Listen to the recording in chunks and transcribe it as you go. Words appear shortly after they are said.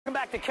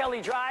Welcome back to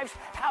Kelly Drives.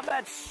 How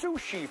about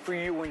sushi for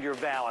you and your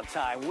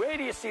Valentine? Where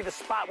do you see the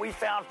spot we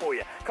found for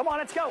you? Come on,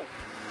 let's go.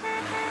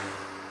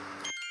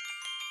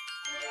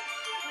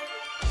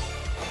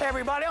 Hey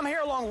everybody, I'm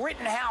here along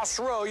Rittenhouse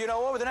Row. You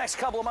know, over the next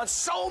couple of months,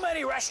 so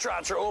many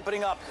restaurants are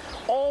opening up,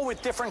 all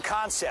with different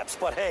concepts.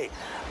 But hey,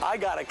 I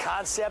got a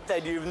concept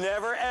that you've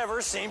never,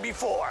 ever seen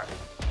before.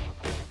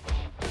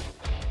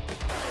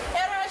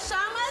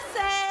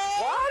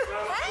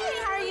 Hey,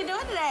 how are you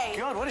doing today?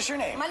 Good. What is your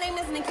name? My name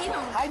is Nikita.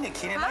 Hi,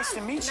 Nikita. Hi. Nice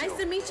to meet you. Nice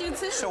to meet you,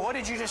 too. So what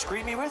did you just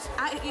greet me with?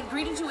 I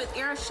greeted you with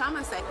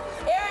irashamase.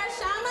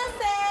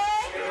 Irashamase!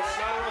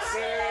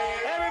 Hey,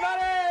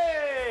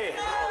 everybody!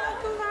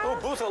 Oh,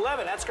 booth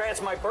 11. That's great.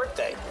 It's my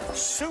birthday.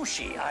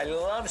 Sushi. I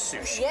love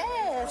sushi.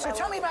 Yes. So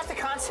tell me about the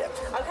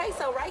concept. Okay,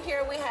 so right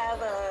here we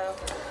have a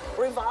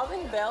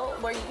revolving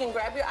belt where you can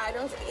grab your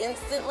items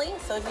instantly.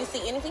 So if you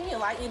see anything you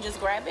like, you just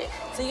grab it.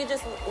 So you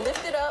just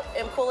lift it up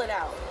and pull it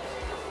out.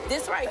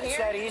 This right here. Is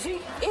that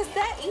easy? It's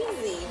that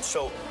easy.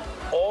 So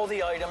all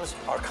the items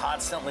are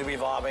constantly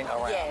revolving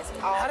around. Yes.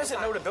 How does it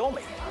know to bill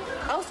me?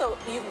 Also,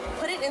 you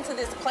put it into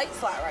this plate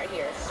slot right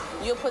here.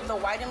 You'll put the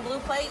white and blue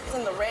plates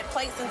and the red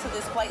plates into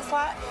this plate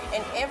slot,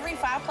 and every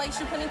 5 plates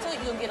you put into it,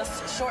 you'll get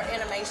a short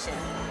animation.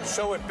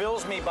 So it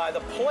bills me by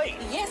the plate?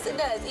 Yes, it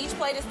does. Each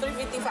plate is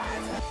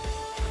 $3.55.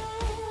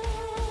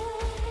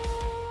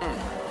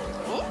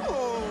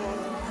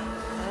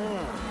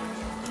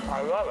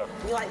 I love it.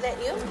 You like that,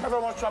 you? If I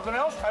want something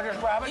else, I just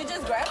grab it. You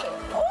just grab it.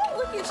 Oh,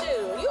 look at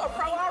you. You're a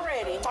pro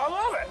already. I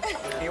love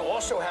it. You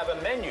also have a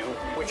menu,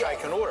 which I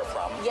can order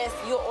from. Yes,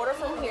 you'll order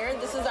from here.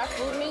 This is our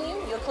food menu.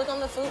 You'll click on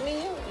the food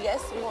menu.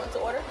 Yes, we want to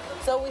order.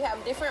 So we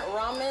have different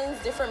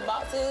ramens, different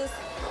boxes,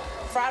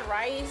 fried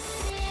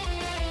rice.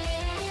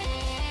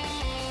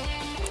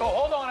 Oh,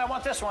 hold on. I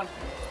want this one.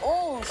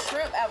 Oh,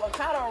 shrimp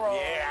avocado roll.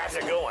 Yeah, that's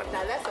a good one.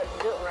 Now, that's a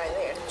good one right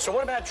there. So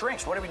what about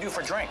drinks? What do we do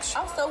for drinks?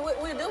 Oh, so what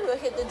we'll do, we'll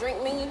hit the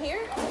drink menu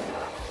here,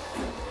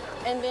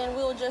 and then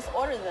we'll just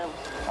order them.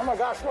 Oh, my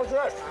gosh. What's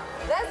this?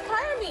 That's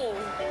Kirby.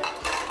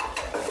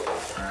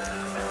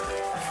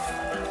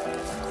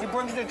 He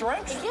brings the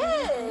drinks?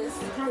 Yes.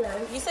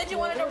 You said you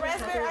wanted a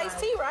raspberry iced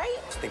tea, right?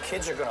 The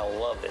kids are going to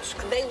love this.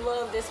 They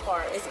love this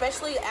part,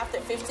 especially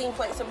after 15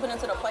 plates are put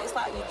into the plate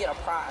slot, you get a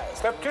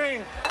prize.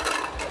 15.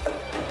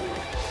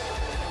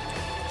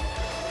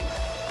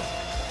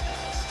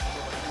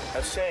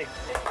 Let's see.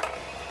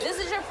 This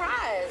is your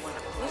prize.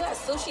 You got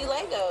sushi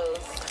Legos.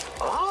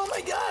 Oh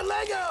my God,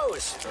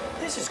 Legos!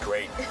 This is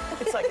great.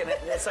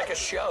 It's like a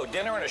show,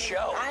 dinner and a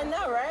show. I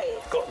know, right?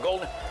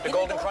 Golden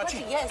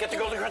crunchy. Yes. Get the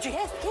golden crunchy.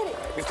 Yes, get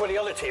it. Before the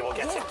other table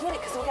gets Yes, it. get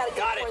it, because we gotta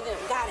get it for them.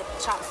 Got it.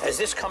 Chopstick. As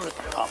this comes,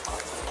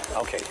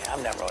 okay,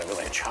 I'm never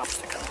really a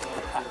chopstick.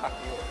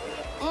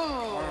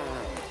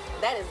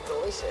 That is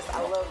delicious.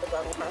 I love the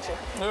golden crunchy.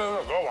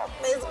 Go on.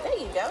 There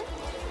you go.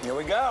 Here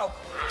we go.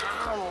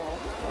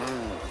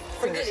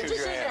 Forget it. Just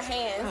use your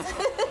hands.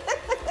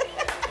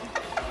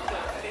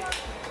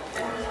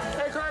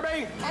 Hey,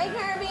 Kirby. Hey,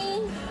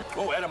 Kirby.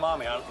 Oh,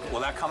 edamame. Will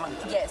that come in?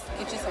 Yes,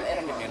 get you some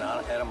edamame. You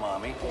know,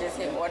 edamame. Just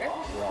hit order.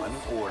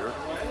 One order.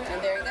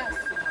 And there you go.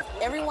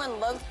 Everyone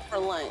loves for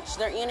lunch.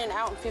 They're in and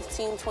out in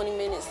 15, 20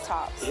 minutes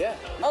tops. Yeah.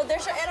 Oh,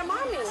 there's your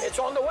edamame. It's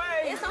on the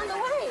way. It's on the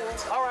way.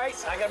 All right,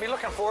 I gotta be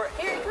looking for it.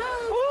 Here it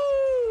comes.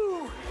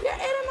 Woo! Your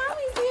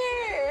edamame's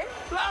here.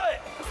 Love it.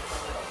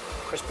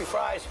 Crispy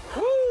fries.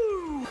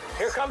 Woo!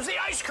 Here comes the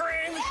ice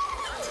cream.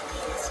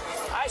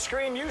 I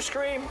scream, you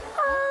scream.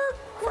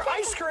 For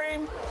ice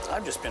cream.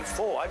 I've just been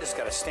full. I just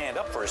got to stand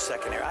up for a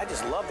second here. I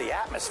just love the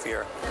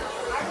atmosphere.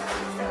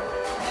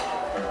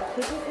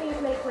 Could you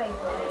please make way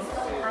for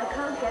me? I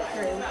can't get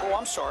through. Oh,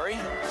 I'm sorry.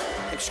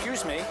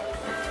 Excuse me.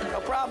 No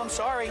problem.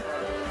 Sorry.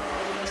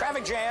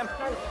 Traffic jam.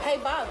 Hey,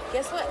 Bob,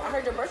 guess what? I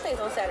heard your birthday's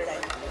on Saturday.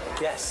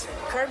 Yes.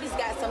 Kirby's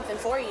got something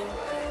for you.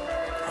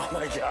 Oh,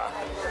 my God.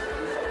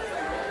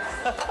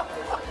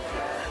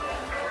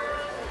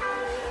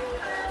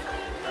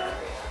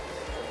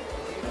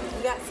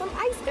 You got some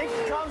ice cream.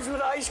 It comes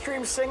with ice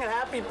cream singing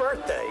happy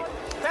birthday.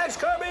 Thanks,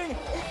 Kirby.